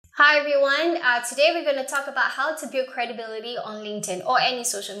Hi everyone, today we're going to talk about how to build credibility on LinkedIn or any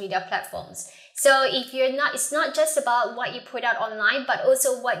social media platforms. So it's not just about what you put out online, but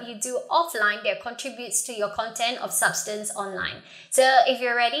also what you do offline that contributes to your content of substance online. So if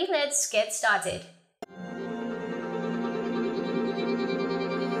you're ready, let's get started.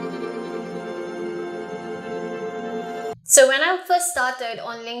 So when I first started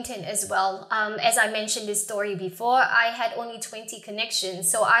on LinkedIn as well, as I mentioned this story before, I had only 20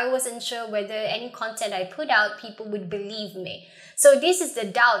 connections. So I wasn't sure whether any content I put out, people would believe me. So this is the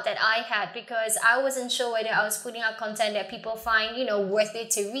doubt that I had because I wasn't sure whether I was putting out content that people find, worth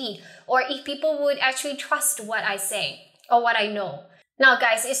it to read, or if people would actually trust what I say or what I know. Now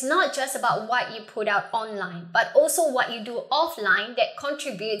guys, it's not just about what you put out online, but also what you do offline that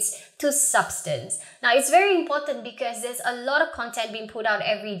contributes to substance. Now it's very important because there's a lot of content being put out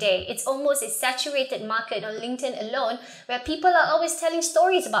every day. It's almost a saturated market on LinkedIn alone where people are always telling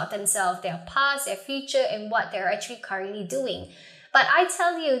stories about themselves, their past, their future, and what they're actually currently doing. But I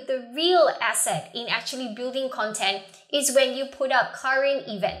tell you, the real asset in actually building content is when you put out current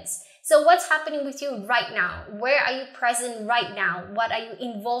events. So what's happening with you right now? Where are you present right now? What are you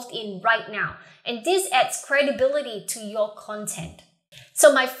involved in right now? And this adds credibility to your content.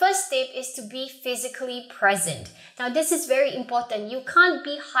 So my first tip is to be physically present. Now this is very important. You can't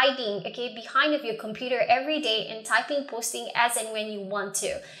be hiding behind of your computer every day and typing, posting as and when you want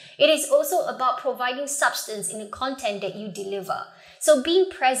to. It is also about providing substance in the content that you deliver. So being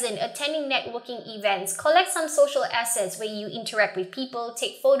present, attending networking events, collect some social assets where you interact with people,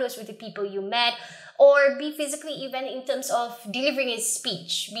 take photos with the people you met, or be physically even in terms of delivering a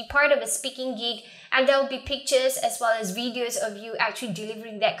speech. Be part of a speaking gig, and there will be pictures as well as videos of you actually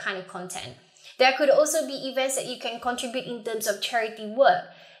delivering that kind of content. There could also be events that you can contribute in terms of charity work.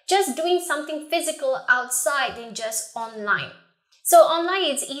 Just doing something physical outside than just online. So online,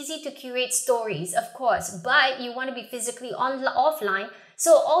 it's easy to curate stories, of course, but you want to be physically offline.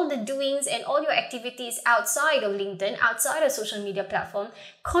 So all the doings and all your activities outside of LinkedIn, outside of social media platform,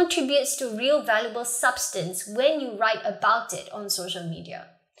 contributes to real valuable substance when you write about it on social media.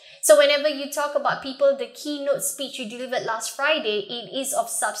 So whenever you talk about people, the keynote speech you delivered last Friday, it is of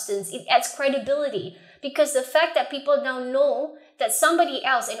substance. It adds credibility because the fact that people now know that somebody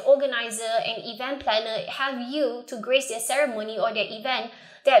else, an organizer, an event planner, have you to grace their ceremony or their event,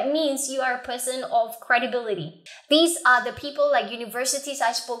 that means you are a person of credibility. These are the people like universities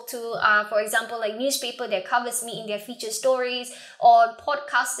I spoke to, for example, like newspaper that covers me in their feature stories, or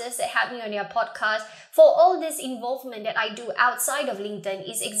podcasters that have me on their podcast. For all this involvement that I do outside of LinkedIn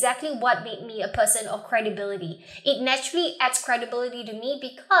is exactly what made me a person of credibility. It naturally adds credibility to me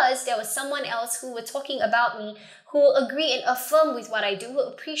because there was someone else who were talking about me, who agree and affirm with what I do, who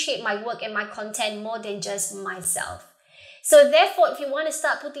appreciate my work and my content more than just myself. So therefore, if you want to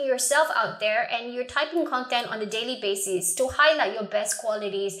start putting yourself out there and you're typing content on a daily basis to highlight your best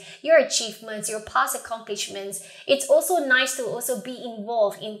qualities, your achievements, your past accomplishments, it's also nice to also be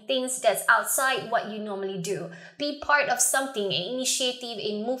involved in things that's outside what you normally do. Be part of something, an initiative,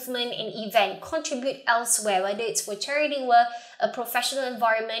 a movement, an event, contribute elsewhere, whether it's for charity work, a professional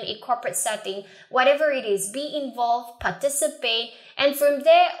environment, a corporate setting, whatever it is, be involved, participate, and from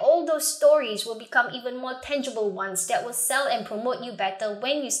there, all those stories will become even more tangible ones that will sell and promote you better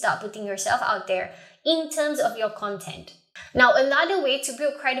when you start putting yourself out there in terms of your content. Now, another way to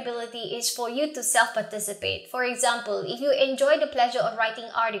build credibility is for you to self-participate. For example, if you enjoy the pleasure of writing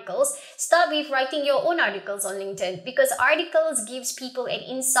articles, start with writing your own articles on LinkedIn because articles gives people an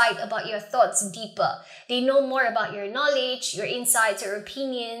insight about your thoughts deeper. They know more about your knowledge, your insights, your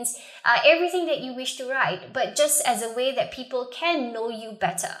opinions, everything that you wish to write, but just as a way that people can know you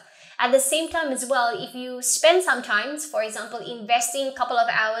better. At the same time as well, if you spend some time, for example, investing a couple of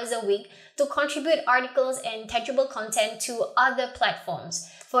hours a week to contribute articles and tangible content to other platforms.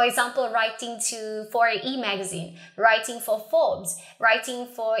 For example, writing for an e-magazine, writing for Forbes, writing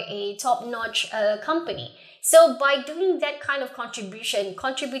for a top-notch company. So by doing that kind of contribution,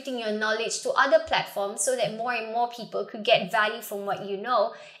 contributing your knowledge to other platforms so that more and more people could get value from what you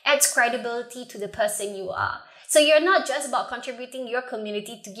know, adds credibility to the person you are. So you're not just about contributing your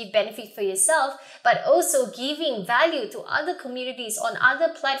community to give benefit for yourself, but also giving value to other communities on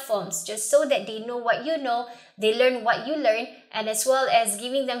other platforms just so that they know what you know, they learn what you learn, and as well as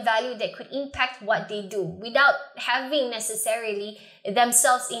giving them value that could impact what they do without having necessarily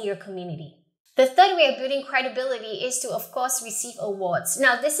themselves in your community. The third way of building credibility is to, of course, receive awards.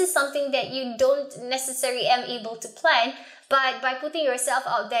 Now, this is something that you don't necessarily am able to plan, but by putting yourself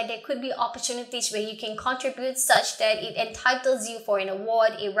out there, there could be opportunities where you can contribute such that it entitles you for an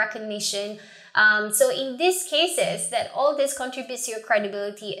award, a recognition, So in these cases, that all this contributes to your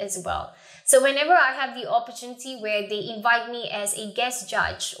credibility as well. So whenever I have the opportunity where they invite me as a guest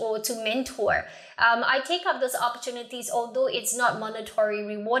judge or to mentor, I take up those opportunities, although it's not monetary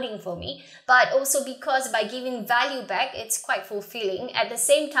rewarding for me, but also because by giving value back, it's quite fulfilling. At the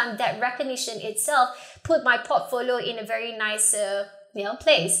same time, that recognition itself put my portfolio in a very nice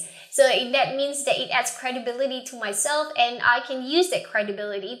place. So that means that it adds credibility to myself, and I can use that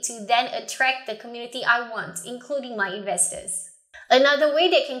credibility to then attract the community I want, including my investors. Another way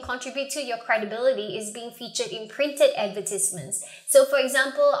that can contribute to your credibility is being featured in printed advertisements. So for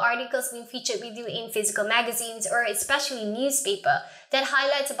example, articles being featured with you in physical magazines or especially newspaper that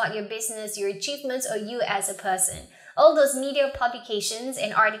highlights about your business, your achievements, or you as a person. All those media publications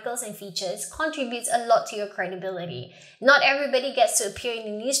and articles and features contributes a lot to your credibility. Not everybody gets to appear in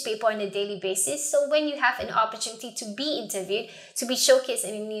the newspaper on a daily basis, so when you have an opportunity to be interviewed, to be showcased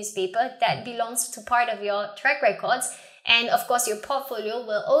in a newspaper, that belongs to part of your track records. And of course, your portfolio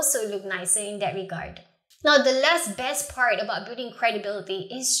will also look nicer in that regard. Now, the last best part about building credibility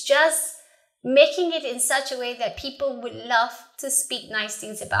is just making it in such a way that people would love to speak nice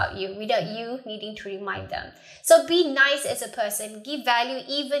things about you without you needing to remind them. So be nice as a person, give value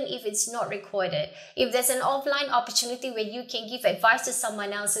even if it's not recorded. If there's an offline opportunity where you can give advice to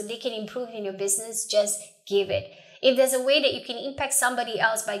someone else so they can improve in your business, just give it. If there's a way that you can impact somebody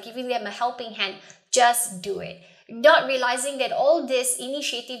else by giving them a helping hand, just do it. Not realizing that all this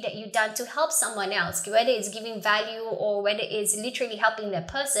initiative that you've done to help someone else, whether it's giving value or whether it's literally helping that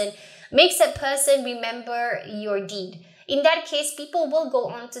person, makes that person remember your deed. In that case, people will go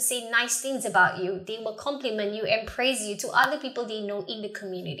on to say nice things about you. They will compliment you and praise you to other people they know in the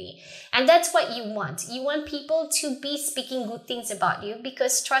community. And that's what you want. You want people to be speaking good things about you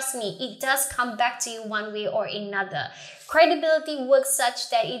because trust me, it does come back to you one way or another. Credibility works such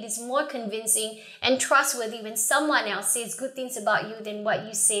that it is more convincing and trustworthy when someone else says good things about you than what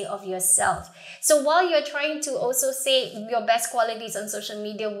you say of yourself. So while you're trying to also say your best qualities on social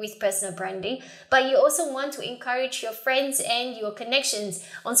media with personal branding, but you also want to encourage your friends and your connections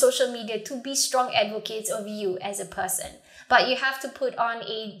on social media to be strong advocates of you as a person. But you have to put on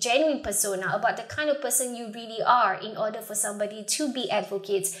a genuine persona about the kind of person you really are in order for somebody to be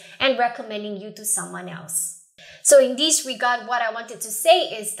advocates and recommending you to someone else. So in this regard, what I wanted to say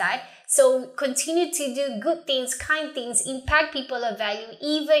is that, so continue to do good things, kind things, impact people of value,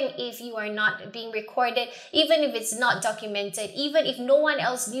 even if you are not being recorded, even if it's not documented, even if no one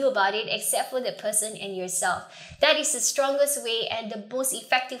else knew about it except for the person and yourself. That is the strongest way and the most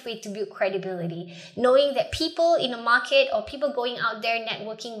effective way to build credibility. Knowing that people in the market or people going out there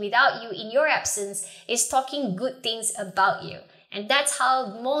networking without you in your absence is talking good things about you. And that's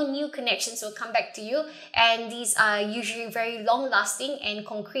how more new connections will come back to you. And these are usually very long-lasting and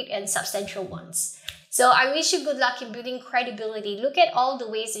concrete and substantial ones. So I wish you good luck in building credibility. Look at all the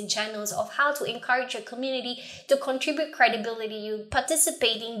ways and channels of how to encourage your community to contribute credibility. You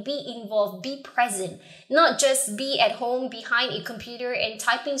participating, be involved, be present. Not just be at home behind a computer and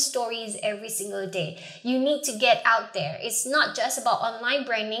typing stories every single day. You need to get out there. It's not just about online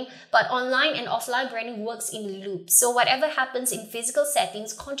branding, but online and offline branding works in a loop. So whatever happens in physical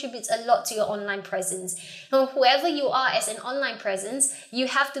settings contributes a lot to your online presence. Now, whoever you are as an online presence, you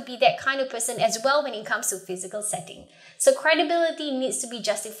have to be that kind of person as well when it comes to physical setting. So credibility needs to be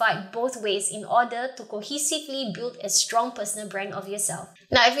justified both ways in order to cohesively build a strong personal brand of yourself.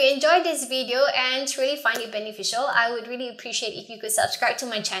 Now, if you enjoyed this video and really find it beneficial, I would really appreciate if you could subscribe to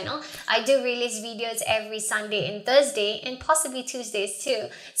my channel. I do release videos every Sunday and Thursday and possibly Tuesdays too.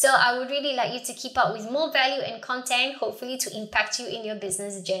 So I would really like you to keep up with more value and content, hopefully to impact you in your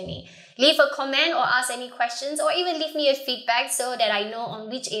business journey. Leave a comment or ask any questions or even leave me a feedback so that I know on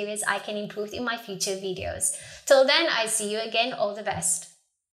which areas I can improve in my future videos. Till then, I see you again. All the best.